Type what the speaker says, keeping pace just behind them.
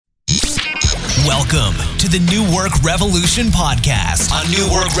Welcome to the New Work Revolution podcast on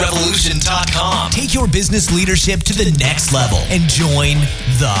newworkrevolution.com. Take your business leadership to the next level and join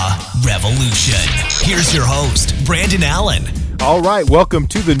the revolution. Here's your host, Brandon Allen. All right, welcome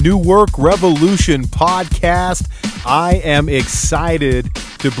to the New Work Revolution podcast. I am excited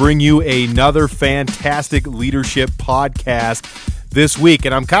to bring you another fantastic leadership podcast this week.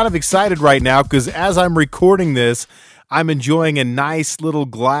 And I'm kind of excited right now because as I'm recording this, I'm enjoying a nice little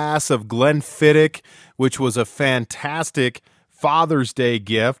glass of Glenfiddich, which was a fantastic Father's Day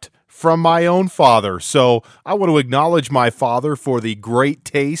gift from my own father. So I want to acknowledge my father for the great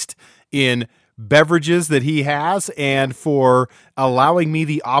taste in beverages that he has and for allowing me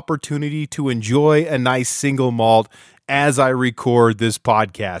the opportunity to enjoy a nice single malt as I record this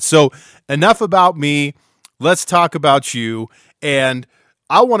podcast. So enough about me. Let's talk about you. And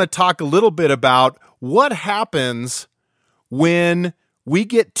I want to talk a little bit about what happens when we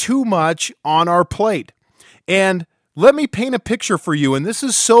get too much on our plate. And let me paint a picture for you. And this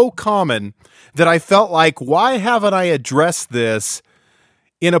is so common that I felt like, why haven't I addressed this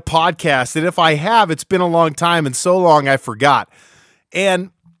in a podcast? And if I have, it's been a long time and so long I forgot.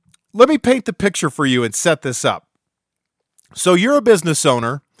 And let me paint the picture for you and set this up. So you're a business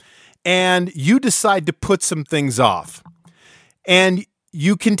owner and you decide to put some things off. And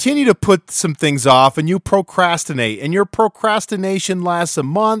you continue to put some things off and you procrastinate, and your procrastination lasts a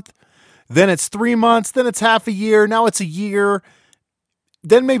month, then it's 3 months, then it's half a year, now it's a year,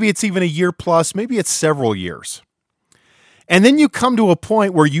 then maybe it's even a year plus, maybe it's several years. And then you come to a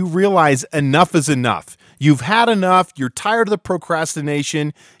point where you realize enough is enough. You've had enough, you're tired of the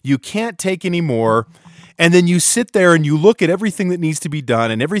procrastination, you can't take any more, and then you sit there and you look at everything that needs to be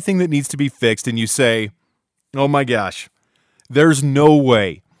done and everything that needs to be fixed, and you say, oh my gosh, there's no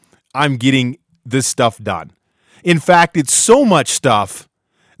way I'm getting this stuff done. In fact, it's so much stuff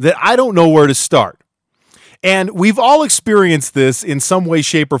that I don't know where to start. And we've all experienced this in some way,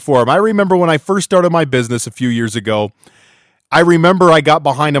 shape, or form. I remember when I first started my business a few years ago, I remember I got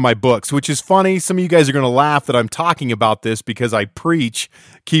behind on my books, which is funny. Some of you guys are going to laugh that I'm talking about this because I preach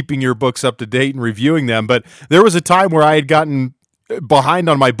keeping your books up to date and reviewing them. But there was a time where I had gotten behind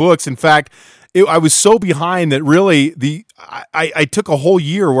on my books. In fact, I was so behind that really I took a whole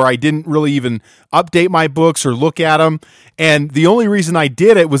year where I didn't really even update my books or look at them. And the only reason I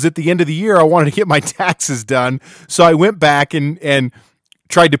did it was at the end of the year, I wanted to get my taxes done. So I went back and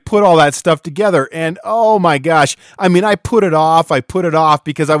tried to put all that stuff together. And oh my gosh, I mean, I put it off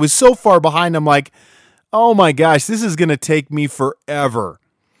because I was so far behind. I'm like, oh my gosh, this is going to take me forever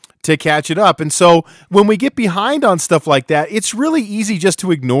to catch it up. And so when we get behind on stuff like that, it's really easy just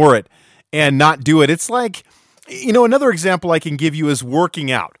to ignore it and not do it. It's like, another example I can give you is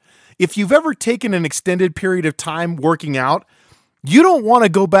working out. If you've ever taken an extended period of time working out, you don't want to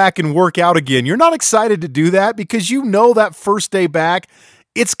go back and work out again. You're not excited to do that because you know that first day back,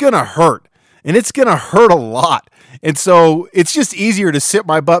 it's going to hurt, and it's going to hurt a lot. And so it's just easier to sit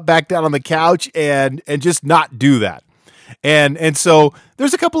my butt back down on the couch and just not do that. And so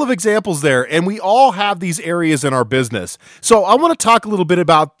there's a couple of examples there, and we all have these areas in our business. So I want to talk a little bit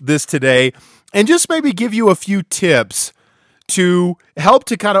about this today and just maybe give you a few tips to help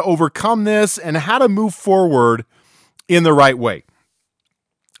to kind of overcome this and how to move forward in the right way.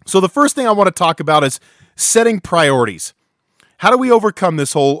 So the first thing I want to talk about is setting priorities. How do we overcome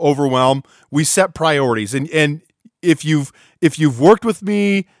this whole overwhelm? We set priorities. And if you've worked with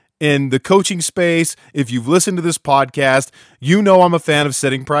me in the coaching space, if you've listened to this podcast, you know I'm a fan of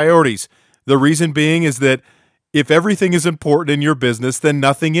setting priorities. The reason being is that if everything is important in your business, then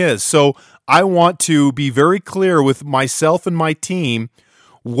nothing is. So I want to be very clear with myself and my team,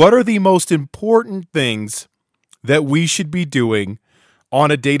 what are the most important things that we should be doing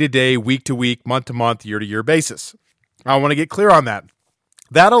on a day-to-day, week-to-week, month-to-month, year-to-year basis. I want to get clear on that.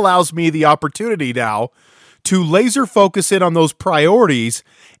 That allows me the opportunity now to laser focus in on those priorities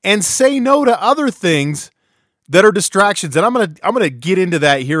and say no to other things that are distractions. And I'm going to get into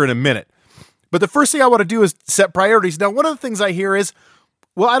that here in a minute. But the first thing I want to do is set priorities. Now, one of the things I hear is,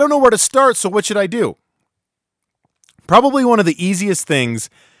 well, I don't know where to start, so what should I do? Probably one of the easiest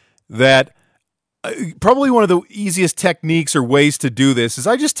techniques or ways to do this is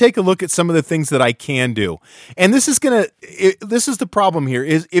I just take a look at some of the things that I can do. And this is the problem here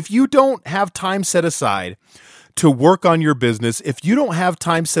is if you don't have time set aside to work on your business, if you don't have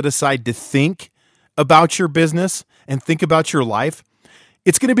time set aside to think about your business and think about your life,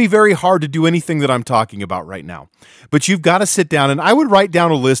 it's going to be very hard to do anything that I'm talking about right now. But you've got to sit down, and I would write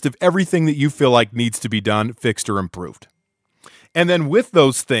down a list of everything that you feel like needs to be done, fixed, or improved. And then with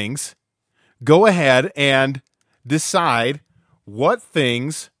those things, go ahead and decide what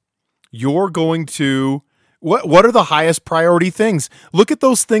things you're going to, what are the highest priority things? Look at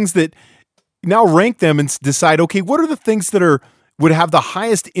those things that, now rank them and decide, okay, what are the things that would have the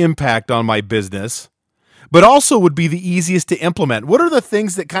highest impact on my business, but also would be the easiest to implement? What are the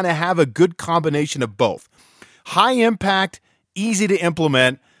things that kind of have a good combination of both? High impact, easy to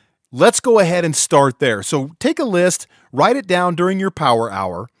implement. Let's go ahead and start there. So take a list, write it down during your power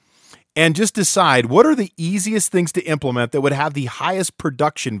hour, and just decide what are the easiest things to implement that would have the highest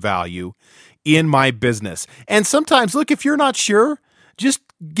production value in my business. And sometimes, look, if you're not sure, just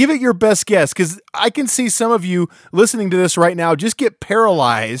give it your best guess, because I can see some of you listening to this right now just get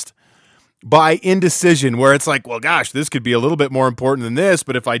paralyzed by indecision, where it's like, well, gosh, this could be a little bit more important than this,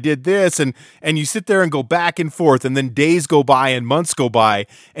 but if I did this, and you sit there and go back and forth, and then days go by and months go by,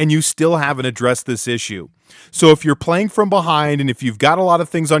 and you still haven't addressed this issue. So if you're playing from behind, and if you've got a lot of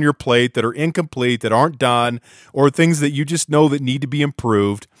things on your plate that are incomplete, that aren't done, or things that you just know that need to be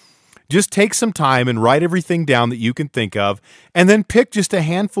improved, just take some time and write everything down that you can think of, and then pick just a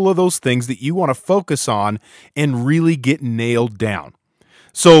handful of those things that you want to focus on and really get nailed down.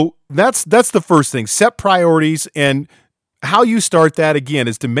 So that's the first thing. Set priorities, and how you start that, again,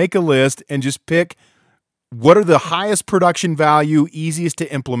 is to make a list and just pick what are the highest production value, easiest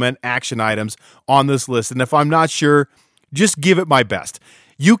to implement action items on this list. And if I'm not sure, just give it my best.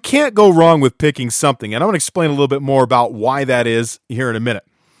 You can't go wrong with picking something, and I'm going to explain a little bit more about why that is here in a minute.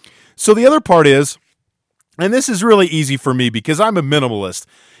 So the other part is, and this is really easy for me because I'm a minimalist.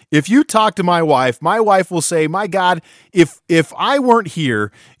 If you talk to my wife will say, my God, if I weren't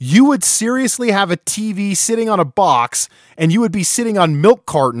here, you would seriously have a TV sitting on a box, and you would be sitting on milk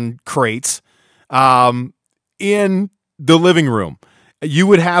carton crates in the living room. You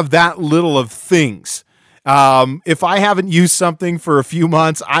would have that little of things. If I haven't used something for a few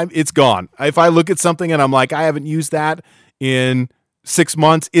months, it's gone. If I look at something and I'm like, I haven't used that in 6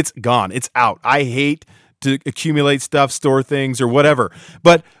 months, it's gone. It's out. I hate to accumulate stuff, store things, or whatever.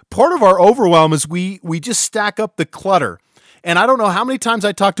 But part of our overwhelm is we just stack up the clutter. And I don't know how many times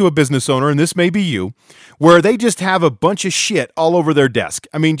I talk to a business owner, and this may be you, where they just have a bunch of shit all over their desk.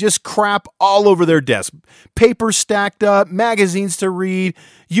 I mean, just crap all over their desk. Paper stacked up, magazines to read,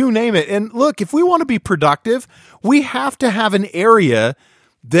 you name it. And look, if we want to be productive, we have to have an area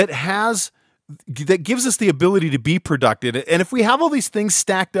that gives us the ability to be productive. And if we have all these things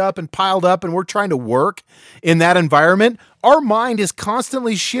stacked up and piled up, and we're trying to work in that environment, our mind is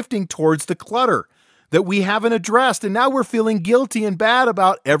constantly shifting towards the clutter that we haven't addressed. And now we're feeling guilty and bad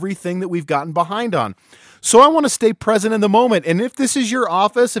about everything that we've gotten behind on. So I want to stay present in the moment. And if this is your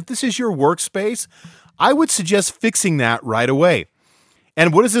office, if this is your workspace, I would suggest fixing that right away.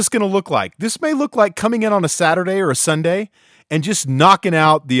 And what is this going to look like? This may look like coming in on a Saturday or a Sunday and just knocking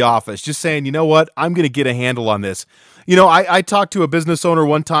out the office, just saying, you know what, I'm going to get a handle on this. You know, I talked to a business owner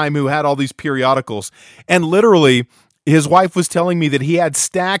one time who had all these periodicals, and literally his wife was telling me that he had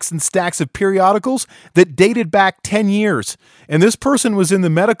stacks and stacks of periodicals that dated back 10 years. And this person was in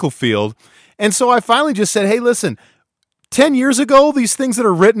the medical field. And so I finally just said, hey, listen, 10 years ago, these things that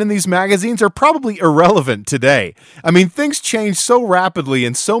are written in these magazines are probably irrelevant today. I mean, things change so rapidly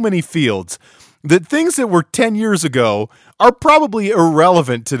in so many fields that things that were 10 years ago are probably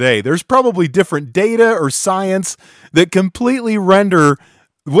irrelevant today. There's probably different data or science that completely render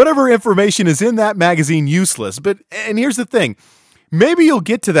whatever information is in that magazine useless. And here's the thing, maybe you'll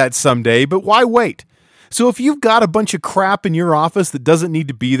get to that someday, but why wait? So if you've got a bunch of crap in your office that doesn't need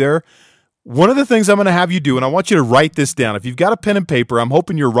to be there, one of the things I'm going to have you do, and I want you to write this down. If you've got a pen and paper, I'm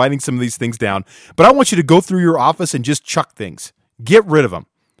hoping you're writing some of these things down, but I want you to go through your office and just chuck things. Get rid of them.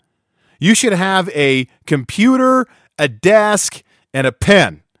 You should have a computer, a desk, and a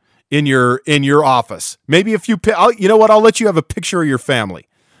pen in your office. Maybe a few, you know what, I'll let you have a picture of your family.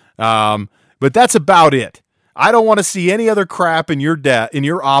 But that's about it. I don't want to see any other crap in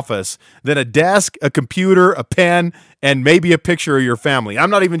your office than a desk, a computer, a pen, and maybe a picture of your family.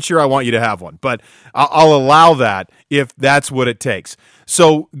 I'm not even sure I want you to have one, but I'll allow that if that's what it takes.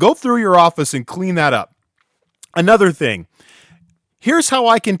 So go through your office and clean that up. Another thing, here's how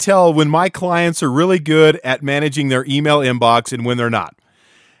I can tell when my clients are really good at managing their email inbox and when they're not.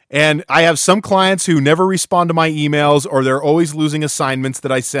 And I have some clients who never respond to my emails, or they're always losing assignments that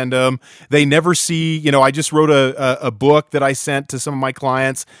I send them. They never see, I just wrote a book that I sent to some of my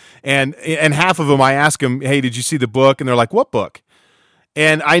clients, and half of them I ask them, hey, did you see the book? And they're like, what book?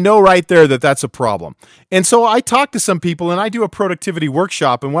 And I know right there that that's a problem. And so I talk to some people, and I do a productivity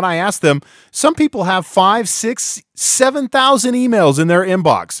workshop. And when I ask them, some people have 5, 6, 7,000 emails in their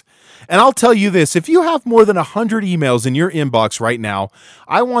inbox. And I'll tell you this, if you have more than 100 emails in your inbox right now,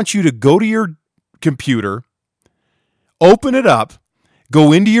 I want you to go to your computer, open it up,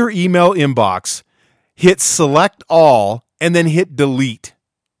 Go into your email inbox, hit select all, and then hit delete.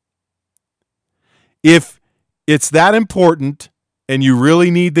 If it's that important and you really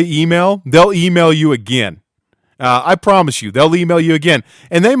need the email, they'll email you again. I promise you, they'll email you again.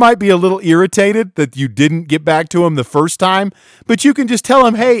 And they might be a little irritated that you didn't get back to them the first time, but you can just tell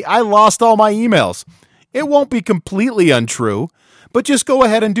them, hey, I lost all my emails. It won't be completely untrue, but just go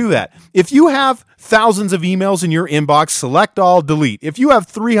ahead and do that. If you have thousands of emails in your inbox, select all, delete. If you have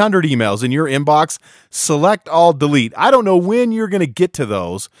 300 emails in your inbox, select all, delete. I don't know when you're going to get to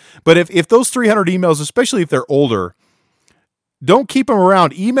those, but if those 300 emails, especially if they're older, don't keep them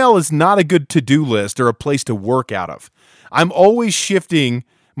around. Email is not a good to-do list or a place to work out of. I'm always shifting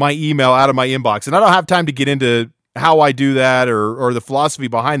my email out of my inbox, and I don't have time to get into how I do that or the philosophy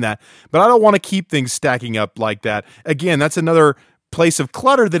behind that, but I don't want to keep things stacking up like that. Again, that's another place of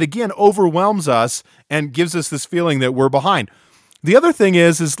clutter that, again, overwhelms us and gives us this feeling that we're behind. The other thing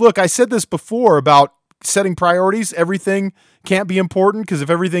is look, I said this before about setting priorities. Everything can't be important because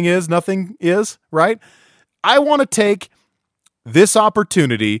if everything is, nothing is, right? I want to take this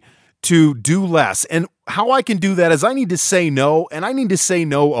opportunity to do less. And how I can do that is I need to say no, and I need to say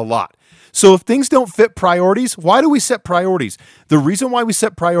no a lot. So if things don't fit priorities, why do we set priorities? The reason why we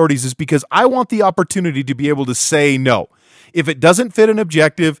set priorities is because I want the opportunity to be able to say no. If it doesn't fit an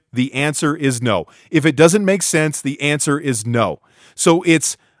objective, the answer is no. If it doesn't make sense, the answer is no. So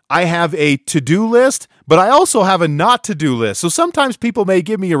I have a to-do list, but I also have a not to-do list. So sometimes people may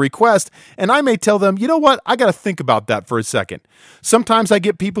give me a request and I may tell them, you know what, I got to think about that for a second. Sometimes I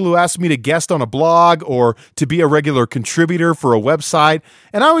get people who ask me to guest on a blog or to be a regular contributor for a website.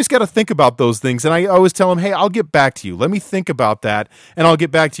 And I always got to think about those things. And I always tell them, hey, I'll get back to you. Let me think about that and I'll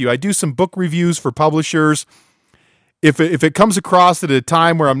get back to you. I do some book reviews for publishers. If it comes across at a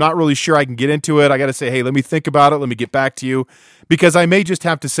time where I'm not really sure I can get into it, I got to say, hey, let me think about it. Let me get back to you, because I may just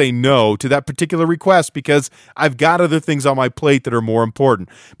have to say no to that particular request because I've got other things on my plate that are more important.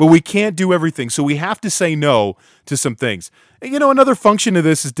 But we can't do everything, so we have to say no to some things. And, another function of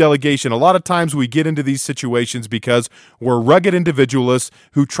this is delegation. A lot of times we get into these situations because we're rugged individualists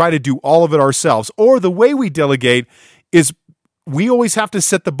who try to do all of it ourselves. Or the way we delegate is we always have to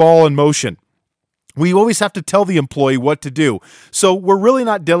set the ball in motion. We always have to tell the employee what to do. So we're really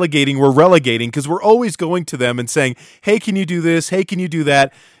not delegating, we're relegating, because we're always going to them and saying, hey, can you do this? Hey, can you do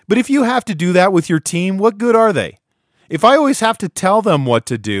that? But if you have to do that with your team, what good are they? If I always have to tell them what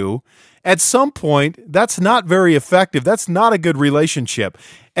to do, at some point, that's not very effective. That's not a good relationship.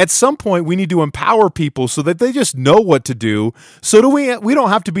 At some point, we need to empower people so that they just know what to do. So we don't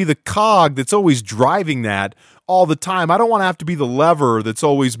have to be the cog that's always driving that all the time. I don't want to have to be the lever that's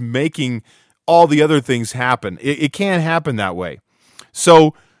always making all the other things happen. It can't happen that way.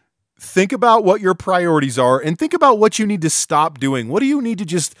 So think about what your priorities are and think about what you need to stop doing. What do you need to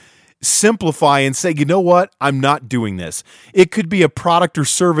just simplify and say, you know what? I'm not doing this. It could be a product or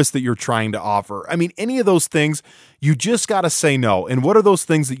service that you're trying to offer. I mean, any of those things, you just got to say no. And what are those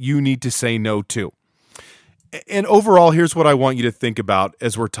things that you need to say no to? And overall, here's what I want you to think about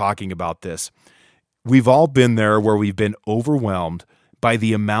as we're talking about this. We've all been there where we've been overwhelmed by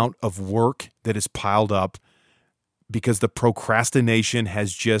the amount of work that is piled up because the procrastination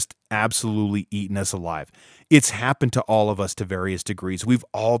has just absolutely eaten us alive. It's happened to all of us to various degrees. We've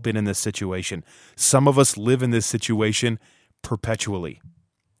all been in this situation. Some of us live in this situation perpetually.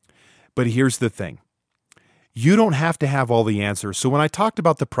 But here's the thing. You don't have to have all the answers. So when I talked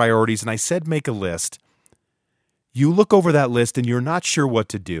about the priorities and I said make a list, you look over that list and you're not sure what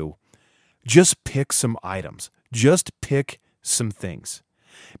to do. Just pick some items. Just pick some things.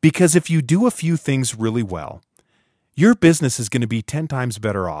 Because if you do a few things really well, your business is going to be 10 times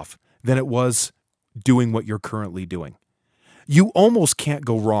better off than it was doing what you're currently doing. You almost can't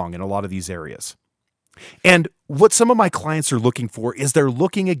go wrong in a lot of these areas. And what some of my clients are looking for is they're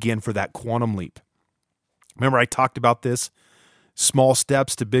looking again for that quantum leap. Remember I talked about this? Small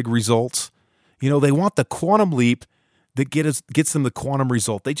steps to big results. They want the quantum leap that gets them the quantum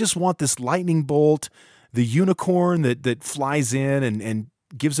result. They just want this lightning bolt, the unicorn that flies in and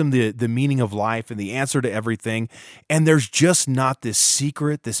gives them the meaning of life and the answer to everything. And there's just not this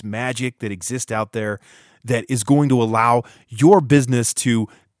secret, this magic that exists out there that is going to allow your business to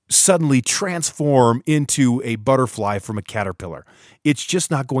suddenly transform into a butterfly from a caterpillar. It's just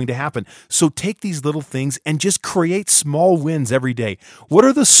not going to happen. So take these little things and just create small wins every day. What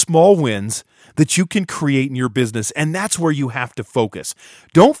are the small wins that you can create in your business? And that's where you have to focus.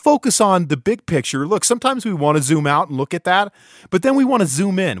 Don't focus on the big picture. Look, sometimes we want to zoom out and look at that, but then we want to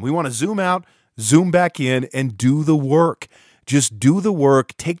zoom in. We want to zoom out, zoom back in, and do the work. Just do the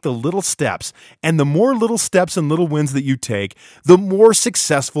work, take the little steps. And the more little steps and little wins that you take, the more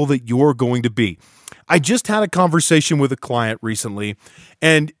successful that you're going to be. I just had a conversation with a client recently,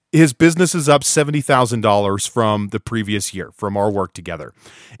 and his business is up $70,000 from the previous year, from our work together.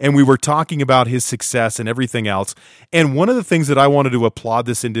 And we were talking about his success and everything else. And one of the things that I wanted to applaud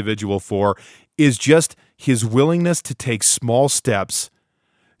this individual for is just his willingness to take small steps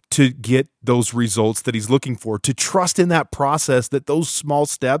to get those results that he's looking for, to trust in that process, that those small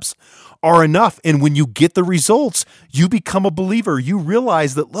steps are enough. And when you get the results, you become a believer. You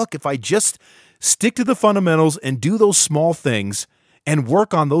realize that, look, if I just stick to the fundamentals and do those small things and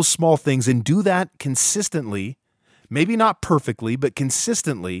work on those small things and do that consistently, maybe not perfectly, but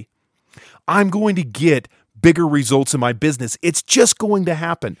consistently, I'm going to get bigger results in my business. It's just going to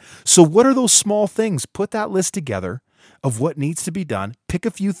happen. So what are those small things? Put that list together of what needs to be done. Pick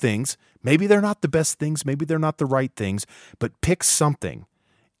a few things. Maybe they're not the best things. Maybe they're not the right things, but pick something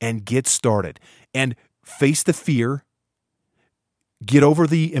and get started and face the fear. Get over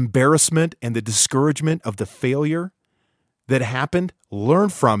the embarrassment and the discouragement of the failure that happened, learn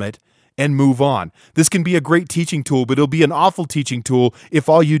from it, and move on. This can be a great teaching tool, but it'll be an awful teaching tool if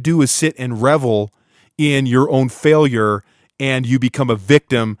all you do is sit and revel in your own failure and you become a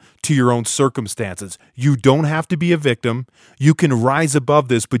victim to your own circumstances. You don't have to be a victim. You can rise above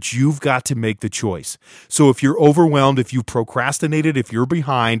this, but you've got to make the choice. So if you're overwhelmed, if you procrastinated, if you're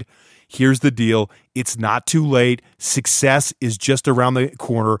behind, here's the deal. It's not too late. Success is just around the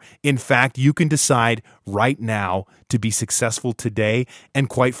corner. In fact, you can decide right now to be successful today. And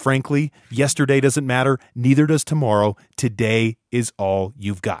quite frankly, yesterday doesn't matter. Neither does tomorrow. Today is all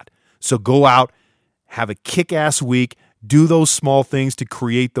you've got. So go out, have a kick-ass week, do those small things to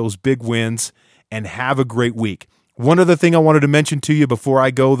create those big wins, and have a great week. One other thing I wanted to mention to you before I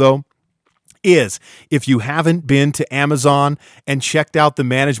go, though, is if you haven't been to Amazon and checked out the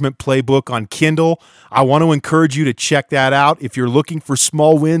Management Playbook on Kindle, I want to encourage you to check that out. If you're looking for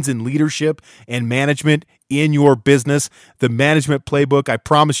small wins in leadership and management in your business, the Management Playbook, I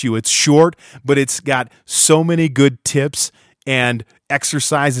promise you, it's short, but it's got so many good tips and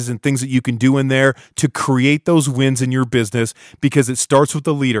exercises and things that you can do in there to create those wins in your business, because it starts with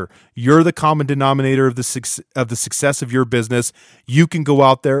the leader. You're the common denominator of the success of your business. You can go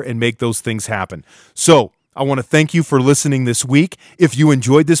out there and make those things happen. So I want to thank you for listening this week. If you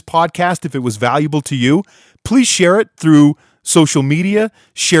enjoyed this podcast, if it was valuable to you, please share it through social media,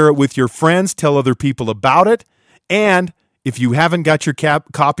 share it with your friends, tell other people about it. And if you haven't got your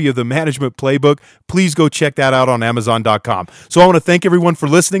copy of the Management Playbook, please go check that out on Amazon.com. So I want to thank everyone for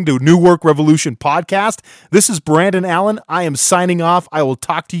listening to New Work Revolution Podcast. This is Brandon Allen. I am signing off. I will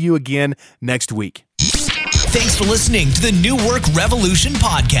talk to you again next week. Thanks for listening to the New Work Revolution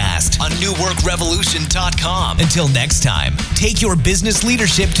Podcast on newworkrevolution.com. Until next time, take your business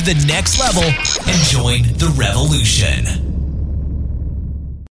leadership to the next level and join the revolution.